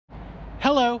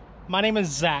Hello, my name is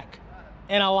Zack,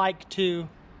 and I like to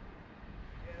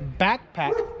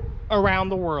backpack around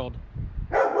the world.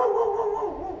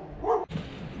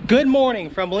 Good morning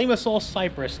from Limassol,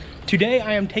 Cyprus. Today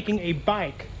I am taking a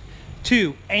bike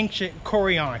to ancient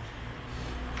Kourion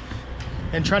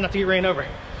and try not to get ran over. All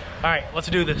right, let's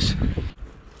do this.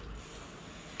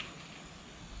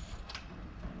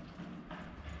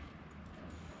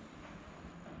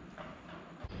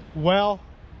 Well,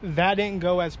 that didn't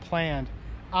go as planned.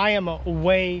 I am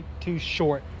way too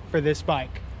short for this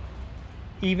bike.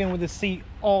 Even with the seat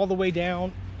all the way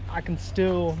down, I can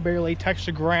still barely touch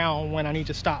the ground when I need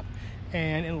to stop.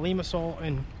 And in Limassol,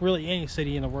 and really any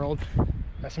city in the world,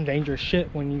 that's some dangerous shit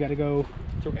when you gotta go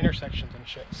through intersections and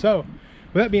shit. So,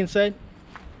 with that being said,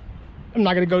 I'm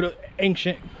not gonna go to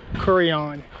ancient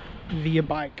Kourion via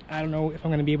bike. I don't know if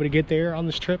I'm gonna be able to get there on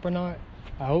this trip or not.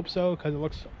 I hope so, because it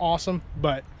looks awesome,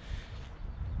 but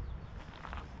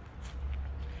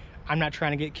I'm not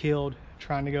trying to get killed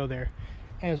trying to go there.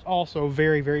 And it's also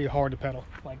very, very hard to pedal.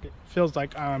 Like, it feels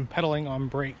like I'm pedaling on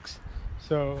brakes.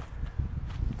 So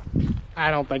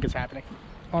I don't think it's happening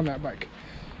on that bike.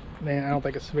 Man, I don't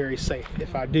think it's very safe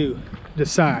if I do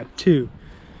decide to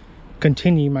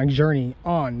continue my journey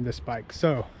on this bike.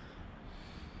 So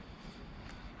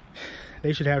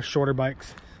they should have shorter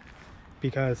bikes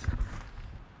because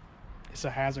it's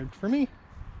a hazard for me.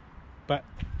 But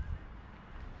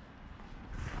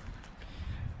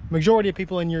majority of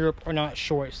people in Europe are not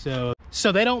short, so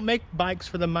they don't make bikes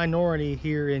for the minority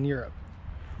here in Europe.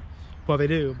 Well, they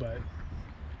do, but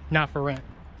not for rent.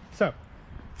 So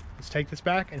let's take this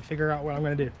back and figure out what I'm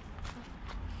gonna do.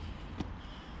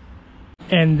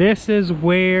 And this is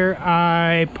where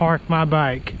I park my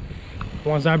bike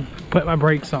once I put my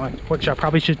brakes on, which I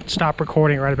probably should stop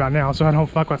recording right about now so I don't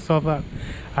fuck myself up.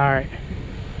 All right.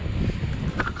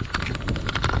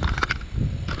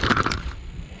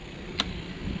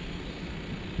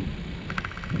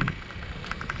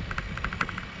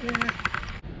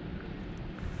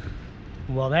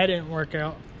 Well, that didn't work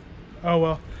out. Oh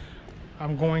well,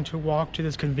 I'm going to walk to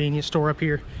this convenience store up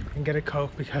here and get a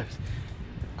Coke because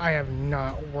I have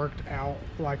not worked out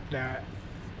like that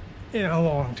in a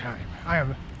long time. I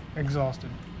am exhausted.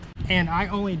 And I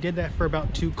only did that for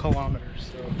about 2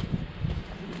 kilometers. So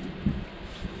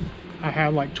I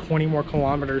have like 20 more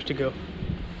kilometers to go.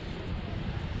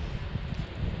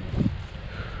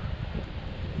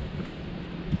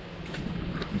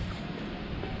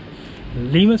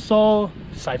 Limassol,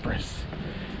 Cyprus.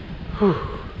 Whew.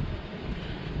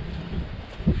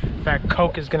 That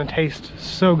Coke is gonna taste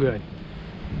so good.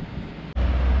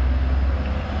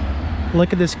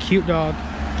 Look at this cute dog.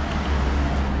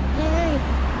 Hey.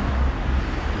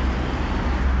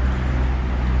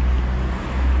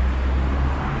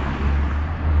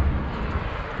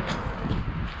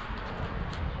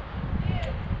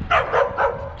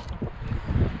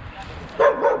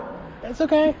 That's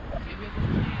okay.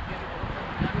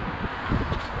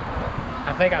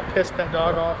 I think I pissed that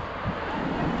dog off.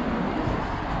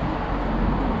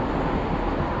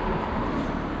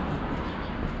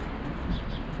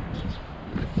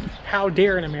 How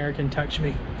dare an American touch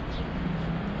me?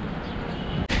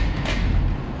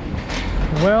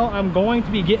 Well, I'm going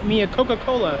to be getting me a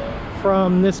Coca-Cola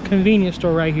from this convenience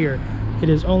store right here. It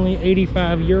is only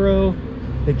 85 euro,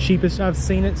 the cheapest I've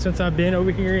seen it since I've been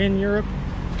over here in Europe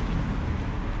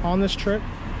on this trip.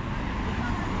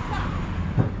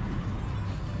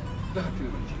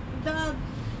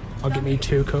 I'll get me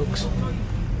 2 Cokes.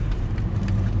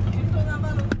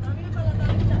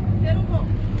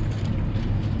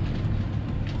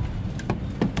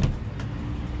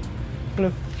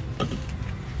 Hello.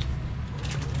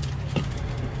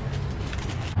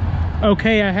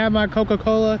 Okay, I have my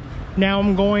Coca-Cola. Now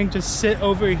I'm going to sit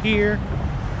over here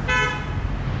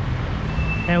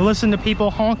and listen to people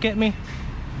honk at me,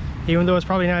 even though it's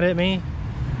probably not at me.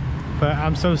 But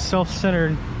I'm so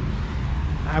self-centered,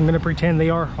 I'm gonna pretend they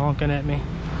are honking at me.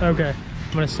 Okay,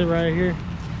 I'm gonna sit right here.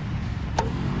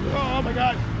 Oh my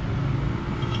God.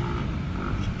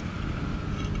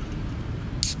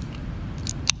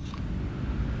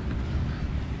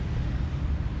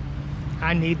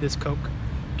 I need this Coke.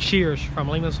 Cheers from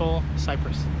Limassol,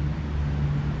 Cyprus.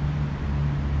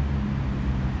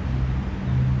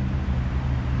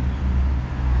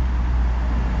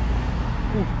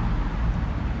 Ooh.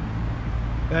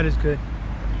 That is good.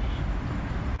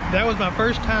 That was my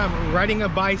first time riding a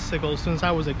bicycle since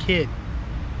I was a kid.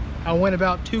 I went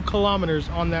about 2 kilometers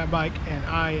on that bike and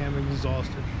I am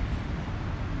exhausted.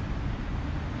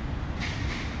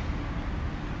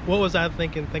 What was I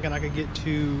thinking I could get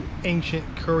to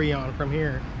ancient Kourion from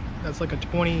here? That's like a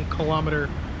 20-kilometer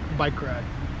bike ride.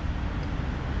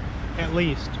 at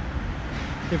least,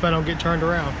 if I don't get turned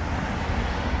around.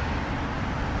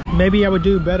 Maybe I would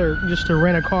do better just to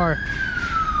rent a car.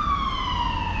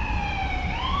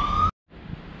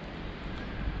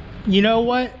 You know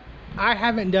what? I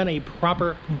haven't done a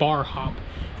proper bar hop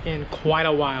in quite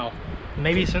a while.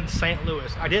 Maybe since St.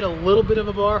 Louis. I did a little bit of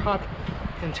a bar hop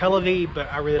in Tel Aviv,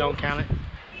 but I really don't count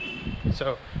it.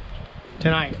 So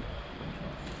tonight,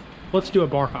 let's do a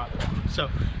bar hop. So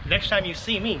next time you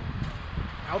see me,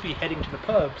 I'll be heading to the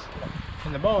pubs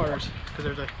and the bars, because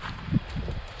there's a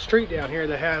street down here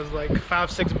that has like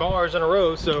 5-6 bars in a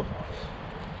row. So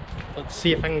let's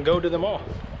see if I can go to them all.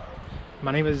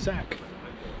 My name is Zach,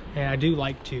 and I do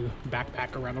like to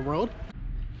backpack around the world.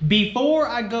 Before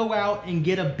I go out and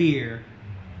get a beer,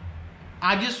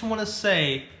 I just want to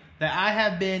say that I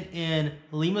have been in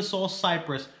Limassol,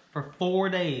 Cyprus for 4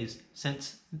 days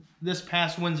since this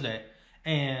past Wednesday.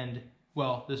 And,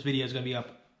 well, this video is going to be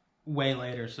up way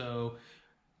later. So,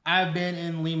 I've been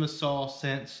in Limassol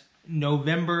since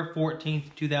November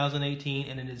 14th, 2018.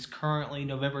 And it is currently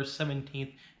November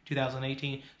 17th,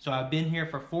 2018. So, I've been here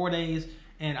for 4 days.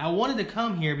 And I wanted to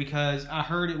come here because I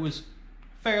heard it was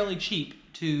fairly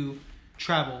cheap to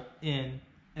travel in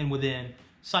and within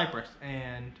Cyprus.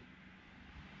 And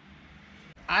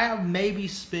I have maybe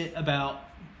spent about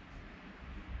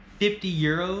 50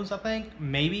 euros, I think,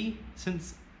 maybe,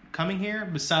 since coming here,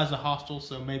 besides the hostel.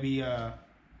 So maybe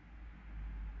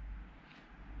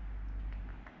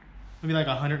like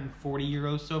 140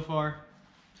 euros so far.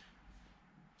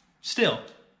 Still,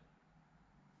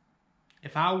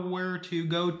 if I were to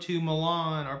go to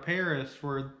Milan or Paris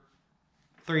for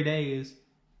 3 days,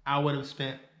 I would have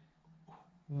spent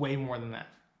way more than that.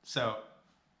 So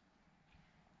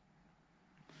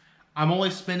I'm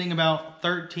only spending about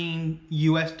 $13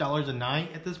 US a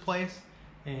night at this place,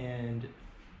 and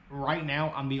right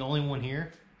now I'm the only one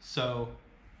here. So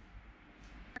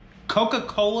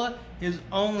Coca-Cola is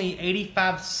only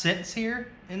 85 cents here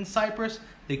in Cyprus,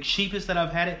 the cheapest that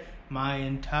I've had it my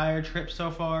entire trip so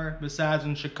far, besides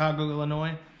in Chicago,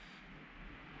 Illinois.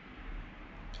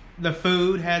 The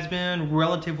food has been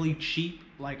relatively cheap.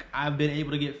 Like, I've been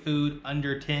able to get food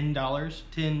under $10,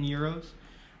 10 euros.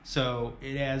 So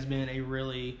it has been a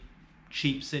really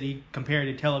cheap city compared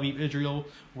to Tel Aviv, Israel,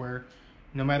 where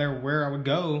no matter where I would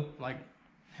go, like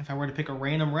if I were to pick a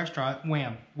random restaurant,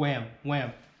 wham, wham,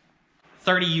 wham,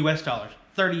 $30 US,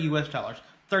 $30 US,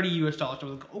 $30 US. I was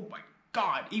like, oh my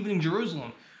God, even in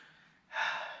Jerusalem.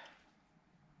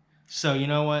 So you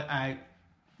know what? I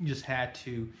just had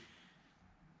to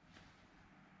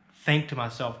think to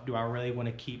myself, do I really want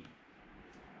to keep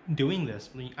doing this?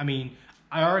 I mean,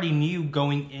 I already knew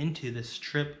going into this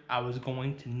trip I was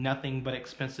going to nothing but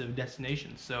expensive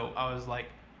destinations. So I was like,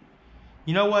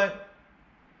 you know what?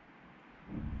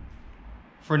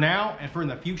 For now and for in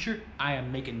the future, I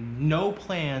am making no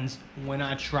plans when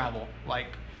I travel.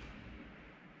 Like,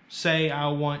 say I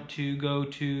want to go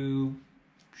to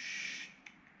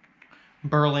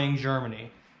Berlin,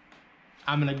 Germany.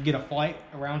 I'm gonna get a flight,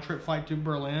 a round trip flight to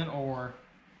Berlin or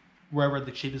wherever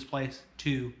the cheapest place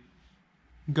to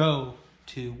go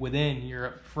to within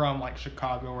Europe from, like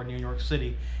Chicago or New York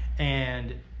City.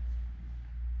 And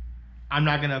I'm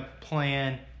not gonna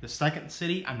plan the second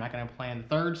city. I'm not gonna plan the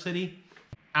third city.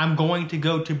 I'm going to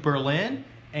go to Berlin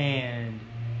and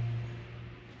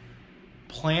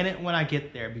plan it when I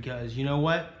get there, because you know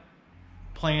what?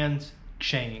 Plans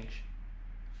change.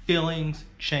 Feelings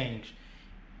change.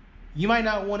 You might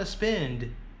not want to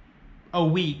spend a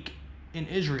week in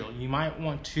Israel. You might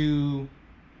want to,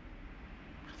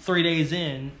 3 days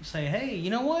in, say, hey, you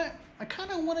know what? I kind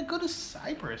of want to go to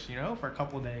Cyprus, you know, for a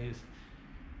couple of days.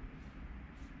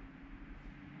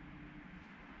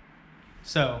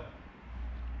 So,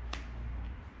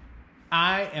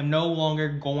 I am no longer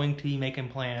going to be making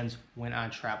plans when I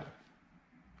travel.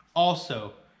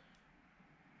 Also,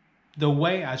 the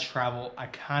way I travel, I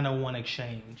kind of want to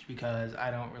change because I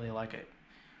don't really like it.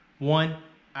 One,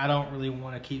 I don't really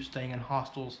want to keep staying in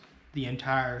hostels the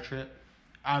entire trip.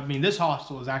 I mean, this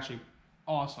hostel is actually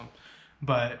awesome,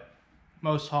 but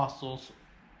most hostels,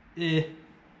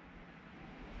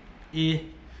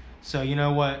 So you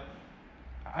know what?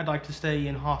 I'd like to stay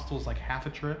in hostels like half a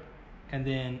trip, and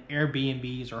then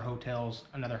Airbnbs or hotels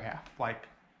another half. Like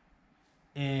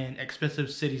in expensive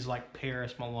cities like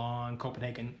Paris, Milan,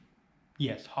 Copenhagen,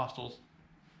 yes, hostels,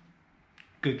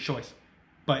 good choice.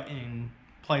 But in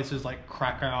places like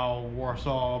Krakow,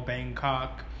 Warsaw,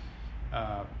 Bangkok,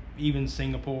 even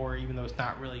Singapore, even though it's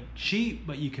not really cheap,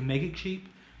 but you can make it cheap.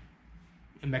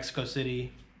 In Mexico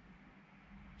City,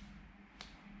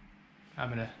 I'm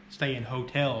gonna stay in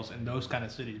hotels in those kind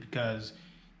of cities because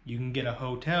you can get a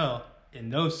hotel in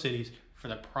those cities for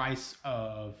the price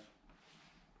of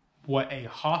what a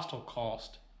hostel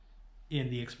cost in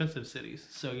the expensive cities.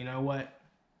 So you know what?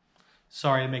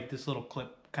 Sorry to make this little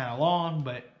clip kind of long,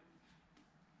 but...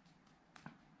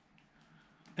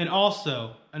 And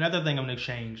also, another thing I'm going to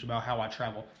change about how I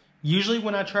travel. Usually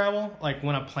when I travel, like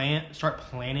when I start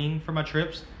planning for my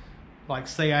trips, like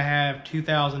say I have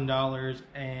 $2,000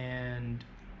 and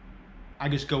I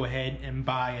just go ahead and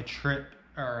buy a trip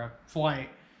or a flight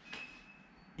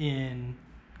in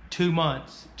 2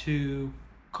 months to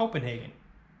Copenhagen.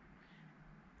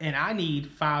 And I need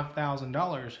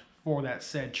 $5,000 for that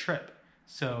said trip.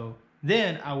 So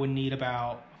then I would need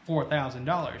about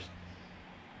 $4,000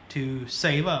 to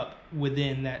save up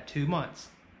within that 2 months.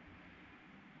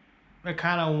 I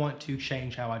kind of want to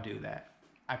change how I do that.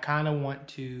 I kind of want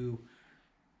to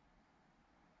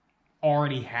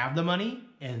already have the money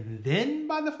and then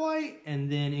buy the flight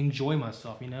and then enjoy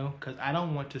myself, you know, because I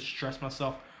don't want to stress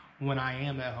myself when I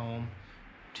am at home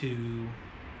to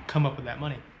come up with that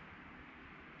money.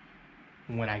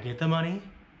 When I get the money,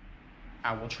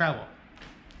 I will travel.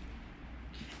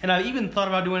 And I even thought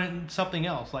about doing something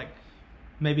else, like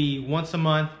maybe once a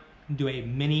month, do a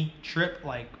mini trip,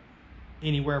 like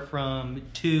anywhere from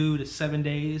 2 to 7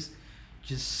 days,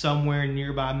 just somewhere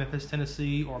nearby Memphis,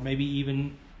 Tennessee, or maybe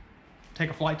even take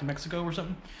a flight to Mexico or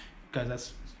something, because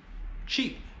that's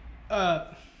cheap.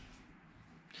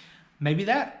 Maybe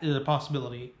that is a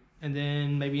possibility. And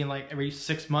then maybe in like every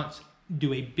 6 months,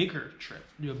 do a bigger trip,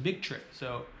 do a big trip.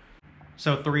 So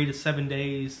 3 to 7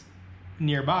 days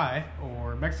nearby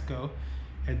or Mexico,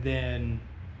 and then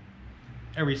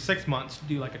every 6 months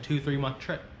do like a 2-3 month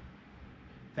trip.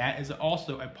 That is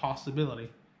also a possibility.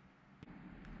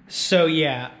 So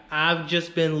yeah, I've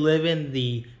just been living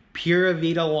the Pura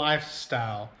Vida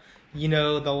lifestyle. You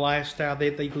know, the lifestyle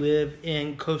that they live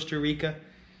in Costa Rica.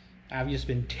 I've just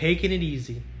been taking it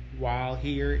easy while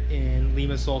here in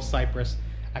Limassol, Cyprus.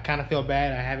 I kind of feel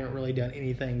bad I haven't really done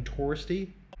anything touristy.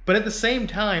 But at the same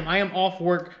time, I am off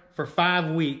work for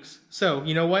 5 weeks. So,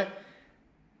 you know what?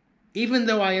 Even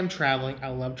though I am traveling, I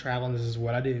love traveling, this is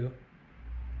what I do.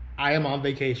 I am on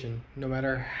vacation, no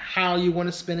matter how you want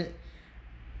to spin it.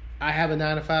 I have a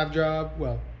 9-to-5 job.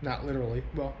 Well, not literally.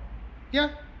 Well,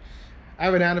 yeah. I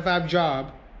have a 9-to-5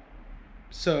 job.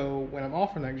 So when I'm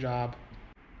off from that job,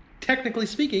 technically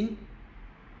speaking,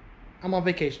 I'm on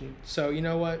vacation. So you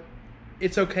know what?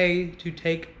 It's okay to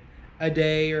take a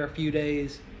day or a few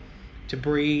days to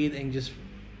breathe and just...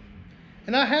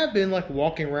 And I have been like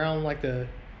walking around like the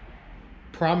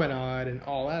promenade and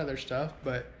all that other stuff,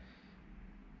 but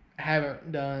I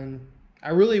haven't done... I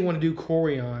really want to do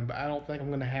Corian, but I don't think I'm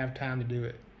going to have time to do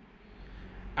it.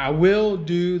 I will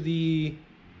do the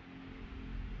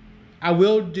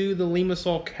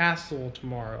Limassol Castle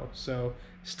tomorrow, so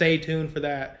stay tuned for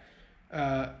that.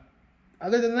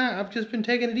 Other than that, I've just been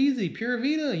taking it easy. Pura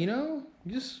Vida, you know?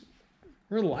 Just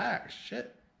relax,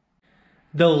 shit.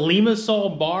 The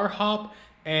Limassol bar hop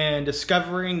and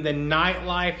discovering the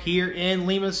nightlife here in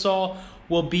Limassol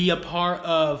will be a part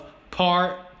of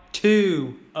part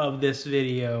 2 of this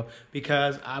video,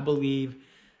 because I believe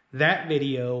that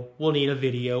video will need a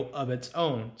video of its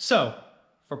own. So,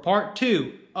 for part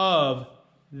 2 of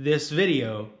this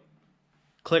video,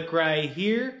 click right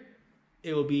here.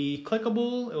 It will be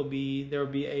clickable. There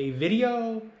will be a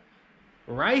video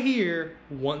right here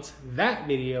once that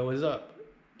video is up.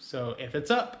 So if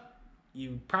it's up,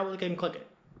 you probably can click it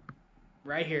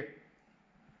right here.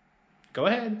 Go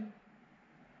ahead.